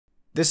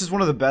This is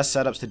one of the best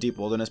setups to Deep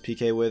Wilderness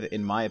PK with,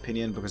 in my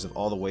opinion, because of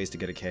all the ways to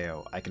get a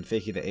KO. I can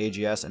fakey the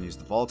AGS and use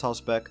the Volatile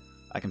spec,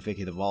 I can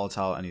fakey the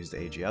Volatile and use the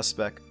AGS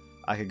spec,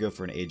 I could go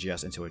for an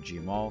AGS into a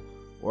Gmaul,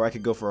 or I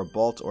could go for a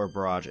Bolt or a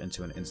Barrage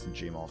into an instant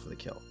Gmaul for the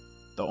kill.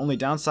 The only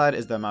downside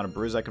is the amount of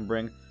bruise I can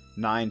bring,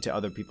 9 to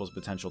other people's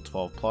potential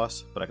 12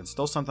 plus, but I can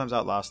still sometimes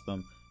outlast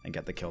them and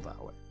get the kill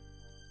that way.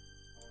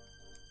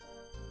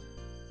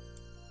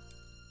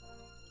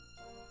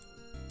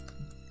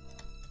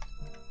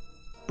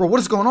 Bro, what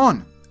is going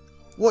on?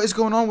 What is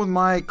going on with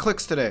my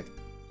clicks today?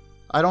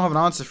 I don't have an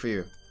answer for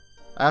you.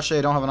 Actually,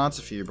 I don't have an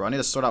answer for you, bro. I need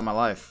to sort out my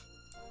life.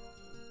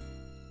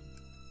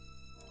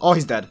 Oh,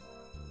 he's dead.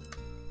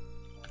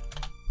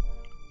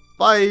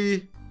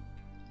 Bye.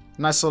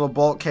 Nice little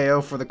Bolt KO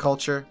for the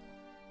culture.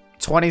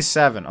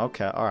 27.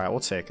 Okay, alright,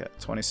 we'll take it.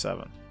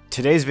 27.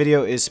 Today's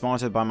video is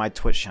sponsored by my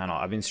Twitch channel.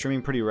 I've been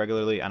streaming pretty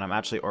regularly, and I'm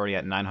actually already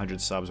at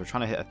 900 subs. We're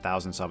trying to hit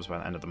 1,000 subs by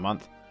the end of the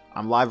month.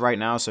 I'm live right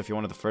now, so if you're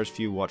one of the first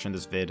few watching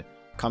this vid,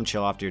 come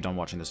chill after you're done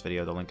watching this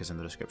video. The link is in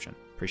the description.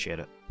 Appreciate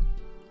it.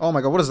 Oh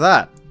my god, what is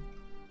that?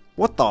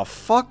 What the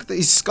fuck?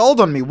 He skulled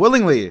on me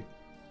willingly.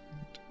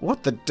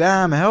 What the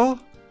damn hell?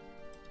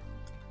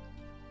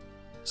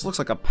 This looks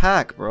like a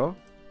pack, bro.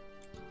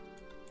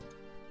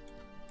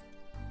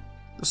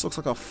 This looks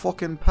like a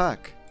fucking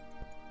pack.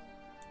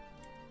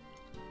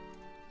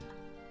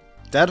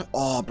 Dead?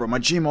 Oh, bro, my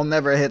Gmail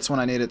never hits when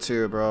I need it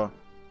to, bro.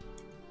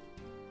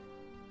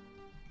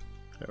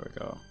 There we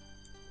go.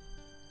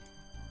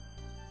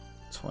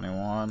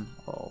 21.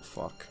 Oh,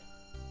 fuck.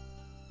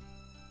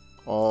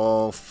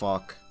 Oh,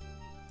 fuck.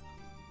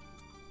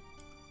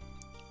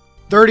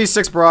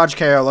 36 Barrage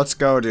KO. Let's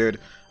go, dude.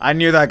 I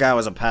knew that guy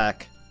was a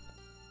pack.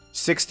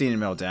 16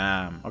 mil.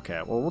 Damn.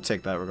 Okay, well, we'll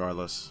take that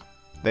regardless.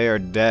 They are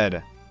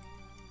dead.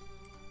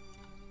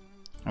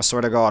 I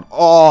swear to God.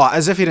 Oh,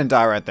 as if he didn't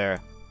die right there.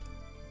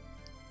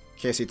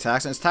 KC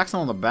taxing. It's taxing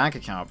on the bank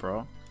account,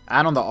 bro.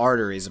 And on the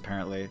arteries,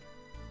 apparently.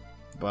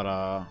 But,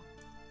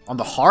 on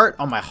the heart?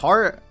 On my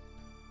heart?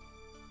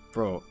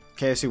 Bro,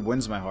 KSC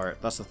wins my heart.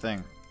 That's the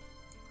thing.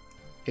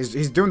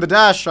 He's doing the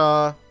dash,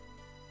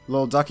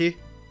 little ducky.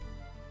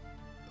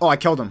 Oh, I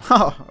killed him.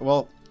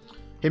 Well,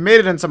 he made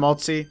it into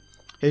multi.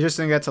 He just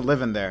didn't get to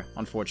live in there,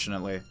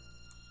 unfortunately.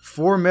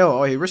 4 mil.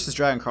 Oh, he risked his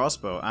dragon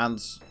crossbow. And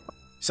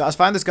so I was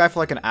finding this guy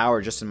for like an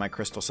hour just in my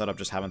crystal setup,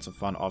 just having some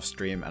fun off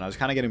stream. And I was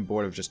kind of getting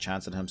bored of just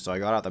chancing him. So I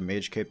got out the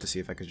mage cape to see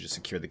if I could just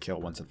secure the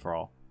kill once and for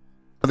all.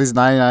 These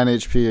 99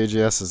 HP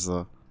AGSs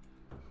though.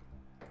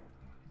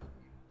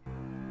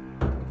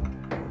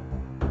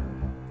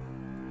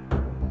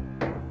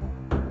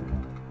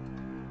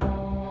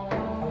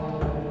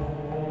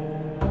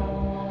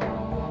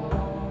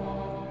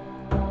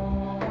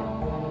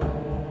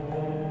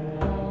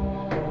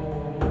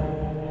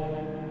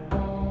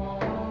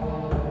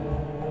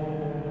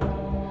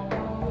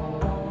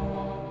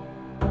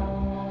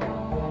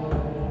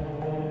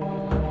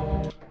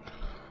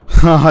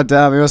 Oh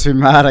damn, he must be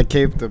mad I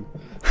caped him.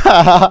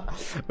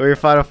 We were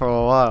fighting for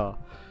a while.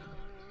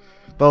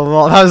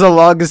 But that was the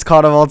longest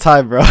con of all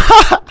time, bro.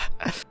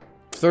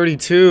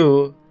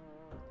 32.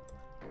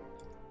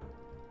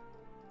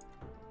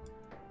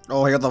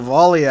 Oh, he got the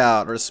volley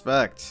out.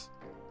 Respect.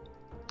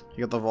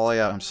 He got the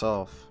volley out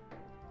himself.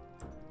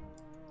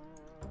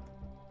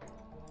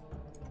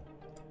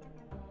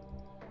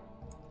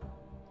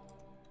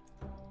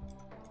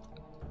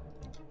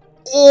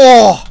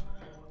 Oh!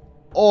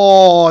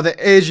 Oh, the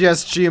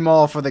AGS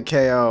Gmaul for the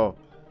KO.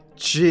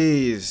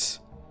 Jeez.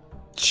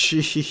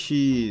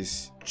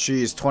 Jeez.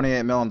 Jeez,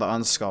 28 mil on the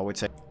unskull. We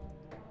take.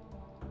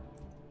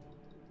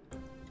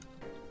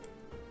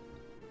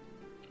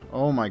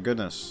 Oh my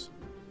goodness.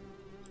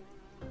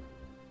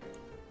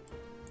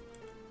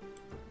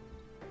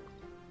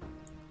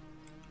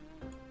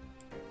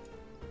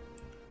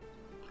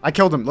 I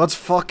killed him. Let's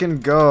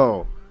fucking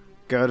go.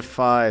 Good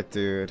fight,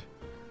 dude.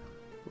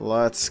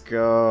 Let's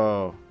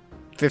go.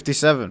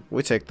 57.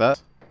 We take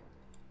that.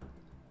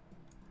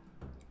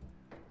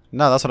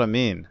 No, that's what I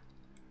mean.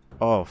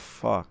 Oh,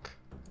 fuck.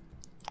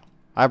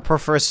 I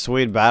prefer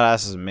Sweet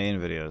Badass's main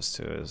videos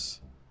to his.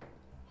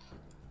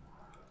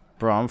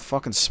 Bro, I'm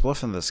fucking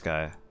spliffing this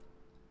guy.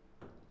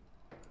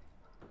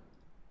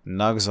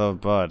 Nugs of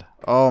Bud.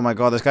 Oh my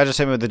god, this guy just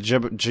hit me with the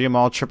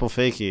Gmaul triple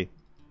fakie.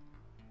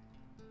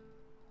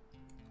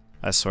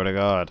 I swear to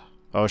God.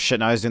 Oh shit,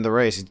 now he's doing the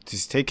race.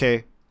 He's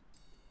TK.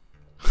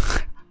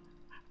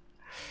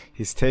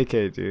 He's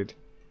TK, dude.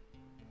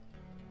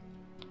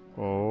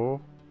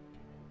 Oh.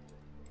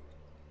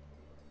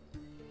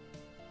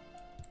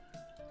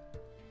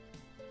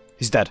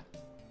 He's dead.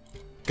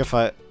 Good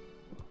fight.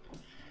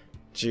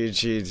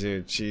 GG,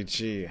 dude.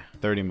 GG.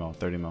 30 mil.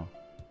 30 mil.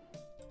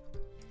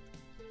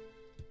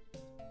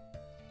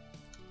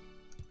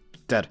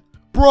 Dead.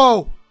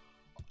 Bro!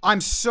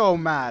 I'm so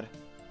mad.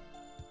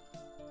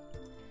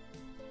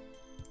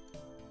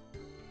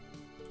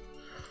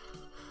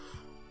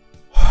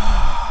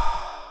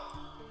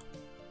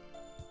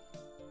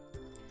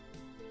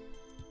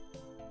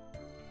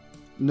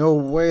 No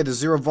way, the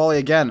zero volley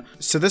again.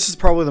 So this is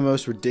probably the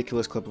most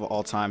ridiculous clip of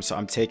all time, so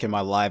I'm taking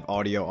my live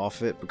audio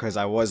off it because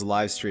I was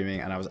live streaming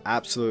and I was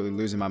absolutely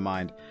losing my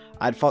mind.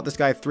 I'd fought this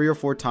guy 3 or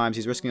 4 times.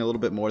 He's risking a little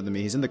bit more than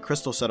me. He's in the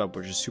crystal setup,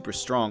 which is super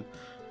strong,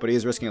 but he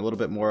is risking a little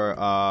bit more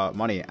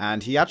money.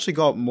 And he actually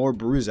got more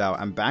brews out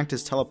and banked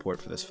his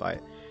teleport for this fight.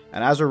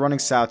 And as we're running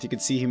south, you can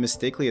see he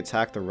mistakenly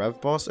attacked the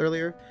Rev boss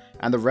earlier,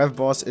 and the Rev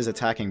boss is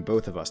attacking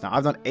both of us. Now,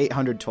 I've done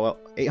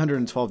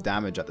 812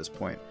 damage at this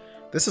point.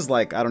 This is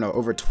like, I don't know,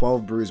 over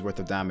 12 brews worth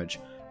of damage.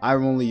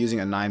 I'm only using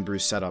a 9 brew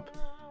setup.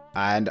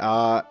 And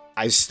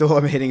I still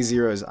am hitting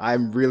zeros.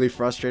 I'm really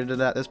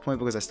frustrated at this point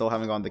because I still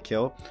haven't gotten the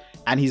kill.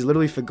 And he's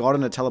literally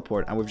forgotten to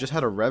teleport, and we've just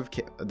had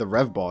the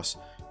Rev boss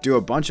do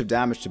a bunch of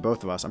damage to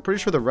both of us. I'm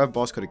pretty sure the Rev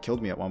boss could have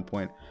killed me at one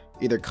point,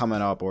 either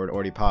coming up or it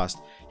already passed.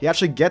 He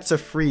actually gets a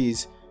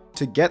freeze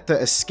to get the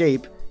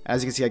escape.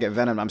 As you can see, I get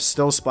Venom. I'm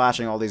still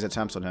splashing all these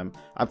attempts on him.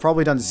 I've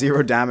probably done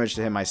 0 damage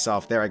to him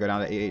myself. There, I go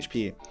down to 8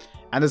 HP.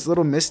 And this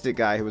little Mystic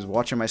guy who was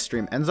watching my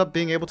stream ends up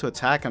being able to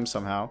attack him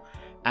somehow.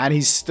 And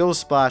he's still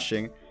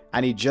splashing.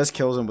 And he just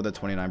kills him with a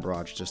 29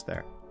 barrage just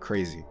there.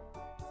 Crazy.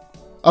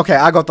 Okay,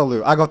 I got the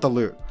loot. I got the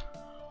loot.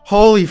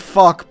 Holy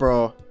fuck,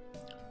 bro.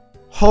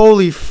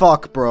 Holy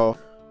fuck, bro.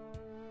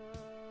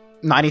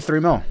 93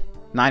 mil.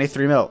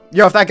 93 mil.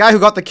 Yo, if that guy who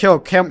got the kill,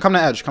 come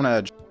to edge. Come to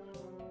edge.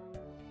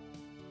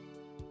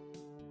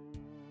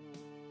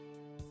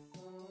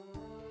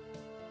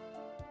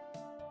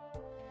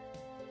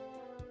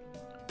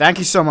 Thank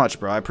you so much,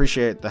 bro. I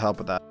appreciate the help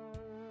with that.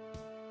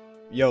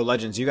 Yo,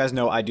 legends, you guys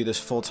know I do this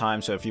full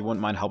time, so if you wouldn't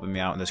mind helping me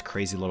out in this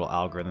crazy little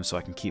algorithm so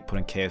I can keep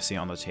putting KFC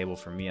on the table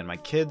for me and my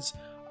kids,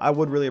 I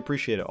would really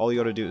appreciate it. All you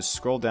gotta do is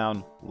scroll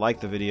down, like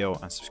the video,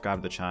 and subscribe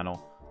to the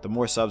channel. The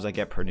more subs I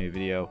get per new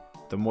video,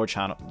 the more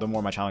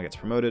my channel gets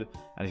promoted.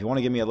 And if you want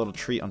to give me a little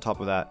treat on top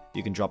of that,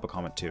 you can drop a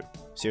comment too.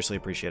 Seriously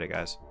appreciate it,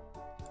 guys.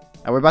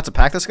 Are we about to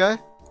pack this guy?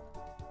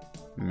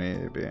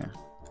 Maybe.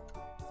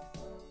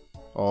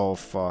 Oh,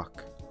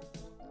 fuck.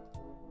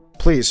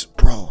 Please,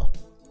 bro.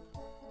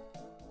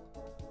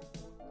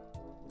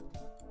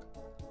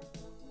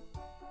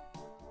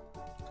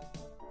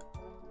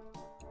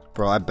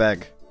 Bro, I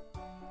beg.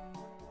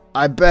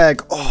 I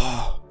beg.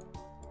 Oh.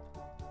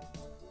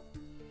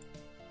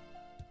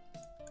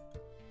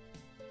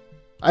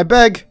 I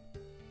beg.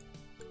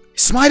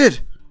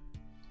 Smited.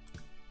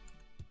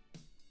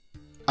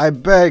 I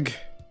beg.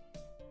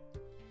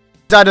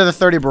 Died to the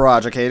 30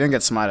 barrage. Okay, he didn't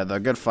get smited though.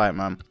 Good fight,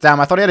 man. Damn,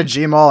 I thought he had a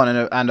G-Maul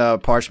and a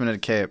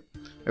parchmented cape.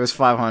 It was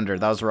 500.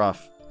 That was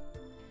rough.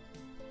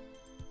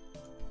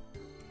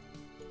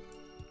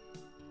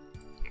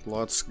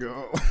 Let's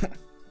go.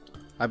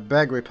 I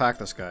beg we pack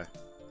this guy.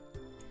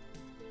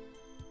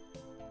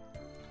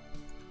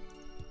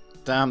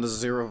 Damn, the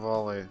 0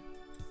 volley.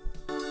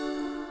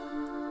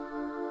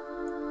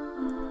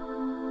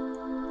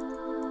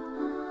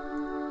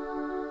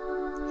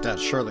 Dead,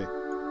 surely.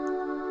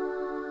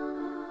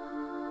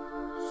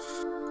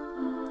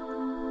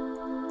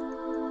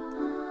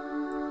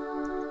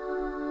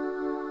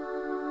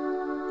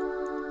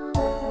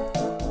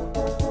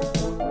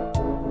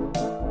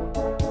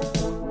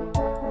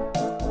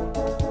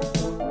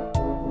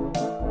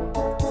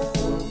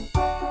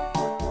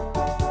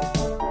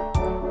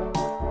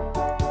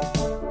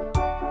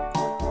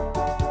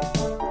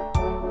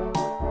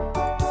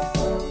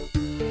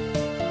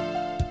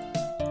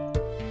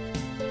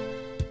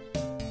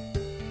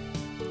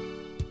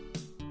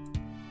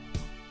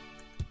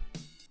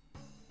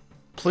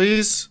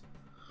 Please?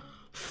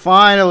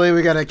 Finally,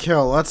 we got a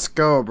kill. Let's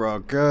go, bro.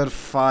 Good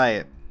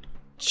fight.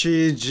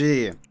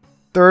 GG.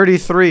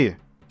 33.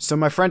 So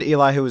my friend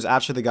Eli, who was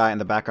actually the guy in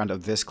the background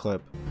of this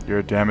clip, you're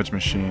a damage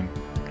machine.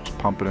 Just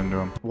pump it into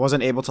him.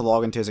 Wasn't able to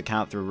log into his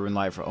account through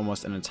RuneLite for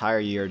almost an entire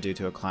year due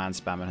to a clan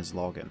spamming his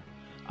login.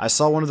 I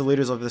saw one of the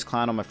leaders of this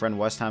clan on my friend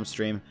West Ham's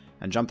stream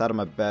and jumped out of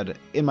my bed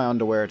in my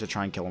underwear to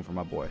try and kill him for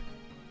my boy.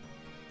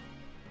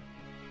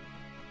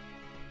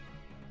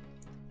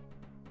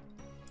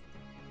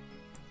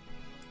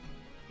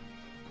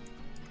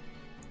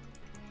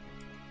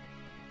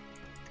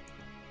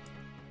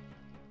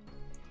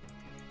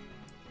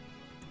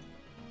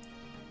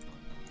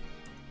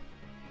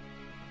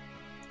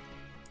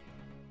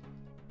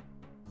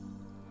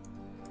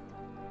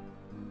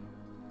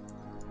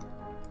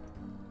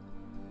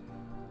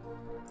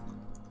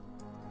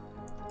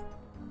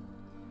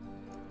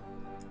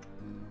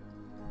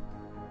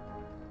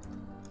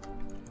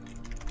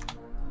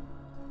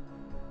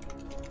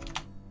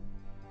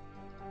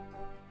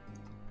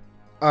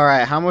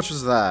 Alright, how much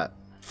was that?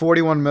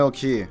 41 mil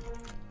key.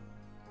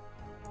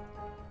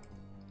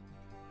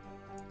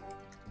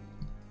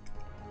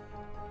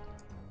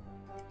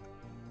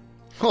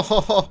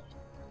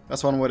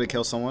 That's one way to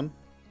kill someone.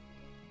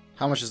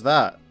 How much is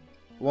that?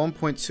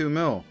 1.2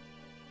 mil.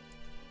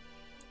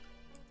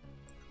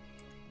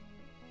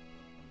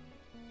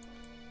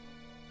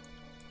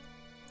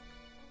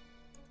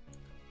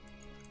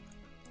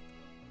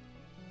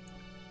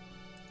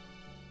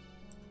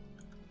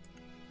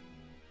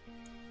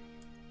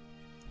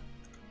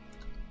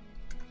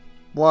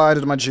 Why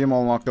did my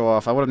Gmail not go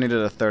off? I would have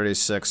needed a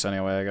 36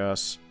 anyway, I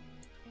guess.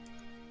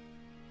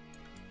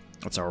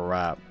 That's a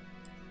wrap.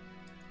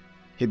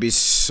 He'd be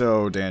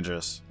so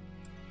dangerous.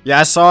 Yeah,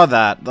 I saw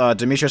that.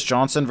 Demetrius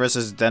Johnson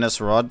versus Dennis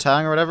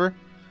Rodtang or whatever.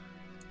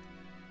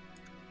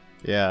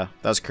 Yeah,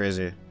 that's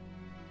crazy.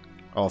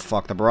 Oh,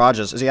 fuck. The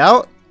barrages. Is he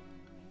out?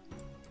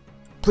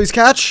 Please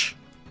catch.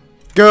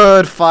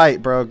 Good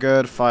fight, bro.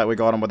 Good fight. We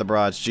got him with the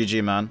barrage.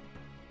 GG, man.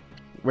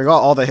 We got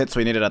all the hits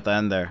we needed at the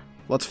end there.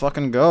 Let's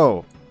fucking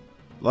go.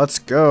 Let's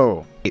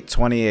go.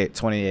 28,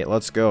 28.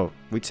 Let's go.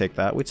 We take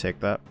that. We take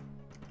that.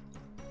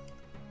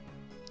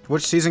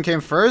 Which season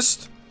came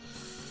first?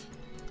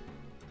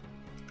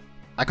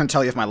 I couldn't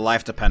tell you if my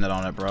life depended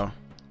on it, bro.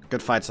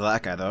 Good fight to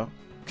that guy, though.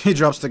 He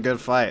drops the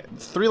good fight.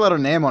 3-letter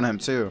name on him,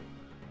 too.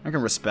 I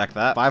can respect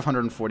that.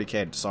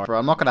 540k. Sorry, bro.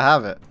 I'm not gonna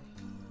have it.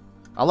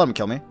 I'll let him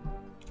kill me.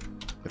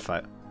 Good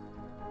fight.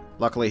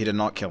 Luckily, he did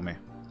not kill me.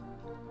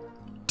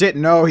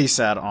 Didn't know, he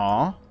said.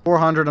 Aw.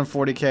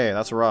 440k.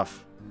 That's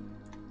rough.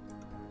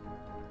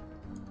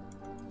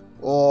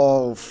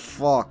 Oh,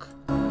 fuck.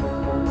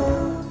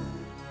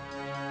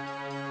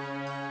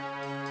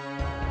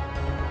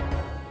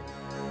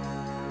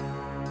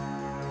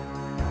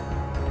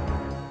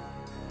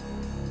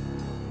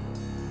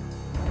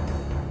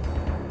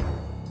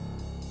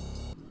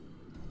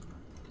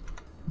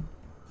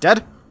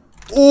 Dead?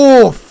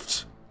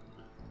 Oof!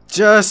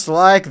 Just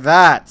like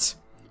that.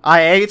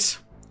 I ate.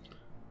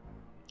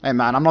 Hey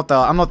man, I'm not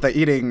the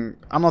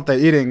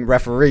eating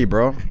referee,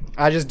 bro.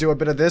 I just do a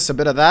bit of this, a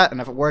bit of that, and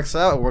if it works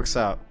out, it works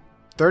out.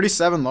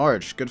 37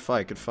 large. Good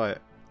fight, good fight.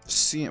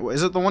 See,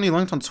 is it the one you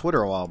linked on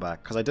Twitter a while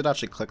back? Because I did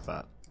actually click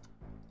that.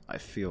 I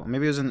feel.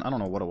 Maybe it was in, I don't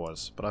know what it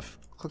was, but I've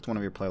clicked one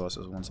of your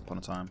playlists once upon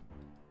a time.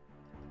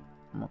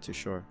 I'm not too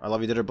sure. I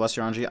love you, Ditter. Bless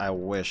your RNG. I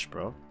wish,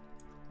 bro.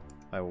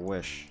 I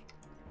wish.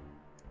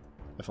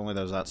 If only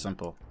that was that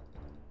simple.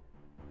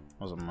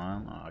 Was it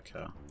mine? Oh,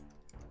 okay.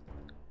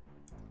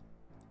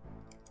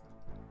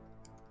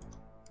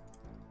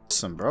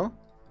 Listen, bro.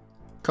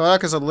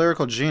 Kodak is a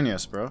lyrical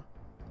genius, bro.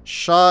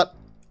 Shut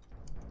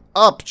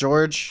up,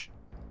 George.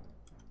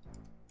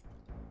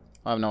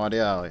 I have no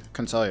idea, Ali.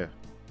 Couldn't tell you.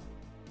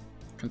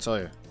 Couldn't tell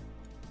you.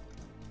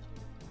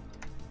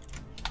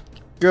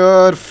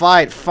 Good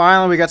fight.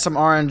 Finally, we got some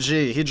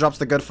RNG. He drops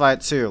the good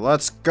fight, too.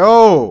 Let's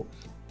go.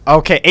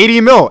 Okay,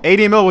 80 mil.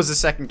 80 mil was the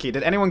second key.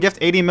 Did anyone gift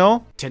 80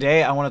 mil?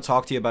 Today, I want to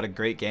talk to you about a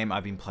great game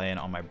I've been playing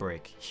on my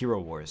break,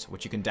 Hero Wars,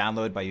 which you can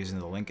download by using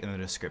the link in the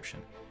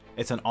description.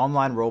 It's an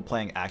online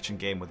role-playing action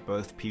game with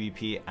both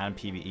PvP and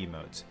PvE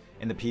modes.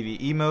 In the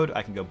PvE mode,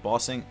 I can go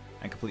bossing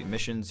and complete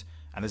missions,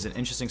 and there's an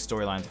interesting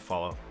storyline to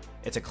follow.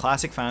 It's a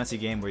classic fantasy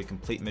game where you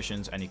complete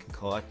missions and you can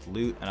collect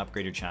loot and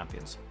upgrade your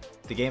champions.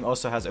 The game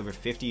also has over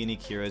 50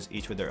 unique heroes,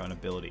 each with their own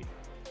ability.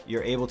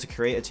 You're able to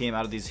create a team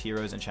out of these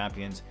heroes and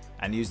champions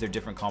and use their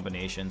different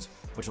combinations,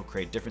 which will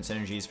create different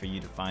synergies for you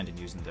to find and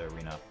use in the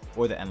arena,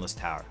 or the Endless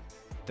Tower.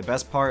 The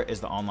best part is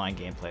the online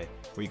gameplay,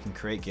 where you can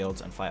create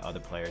guilds and fight other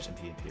players in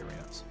PvP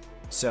arenas.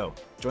 So,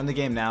 join the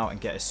game now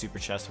and get a super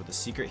chest with a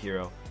secret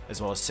hero,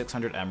 as well as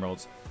 600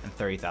 emeralds and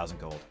 30,000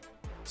 gold.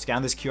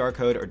 Scan this QR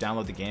code or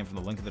download the game from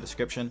the link in the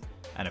description,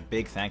 and a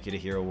big thank you to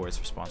Hero Wars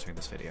for sponsoring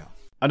this video.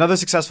 Another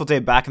successful day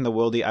back in the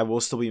worldy. I will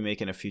still be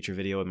making a future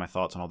video with my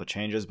thoughts on all the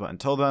changes, but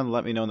until then,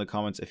 let me know in the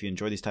comments if you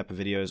enjoy these type of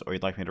videos or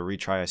you'd like me to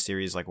retry a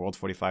series like World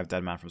 45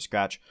 Deadman from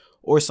scratch,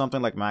 or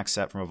something like Max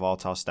Set from a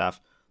Volatile Staff.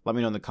 Let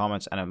me know in the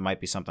comments and it might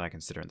be something I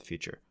consider in the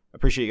future.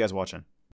 Appreciate you guys watching.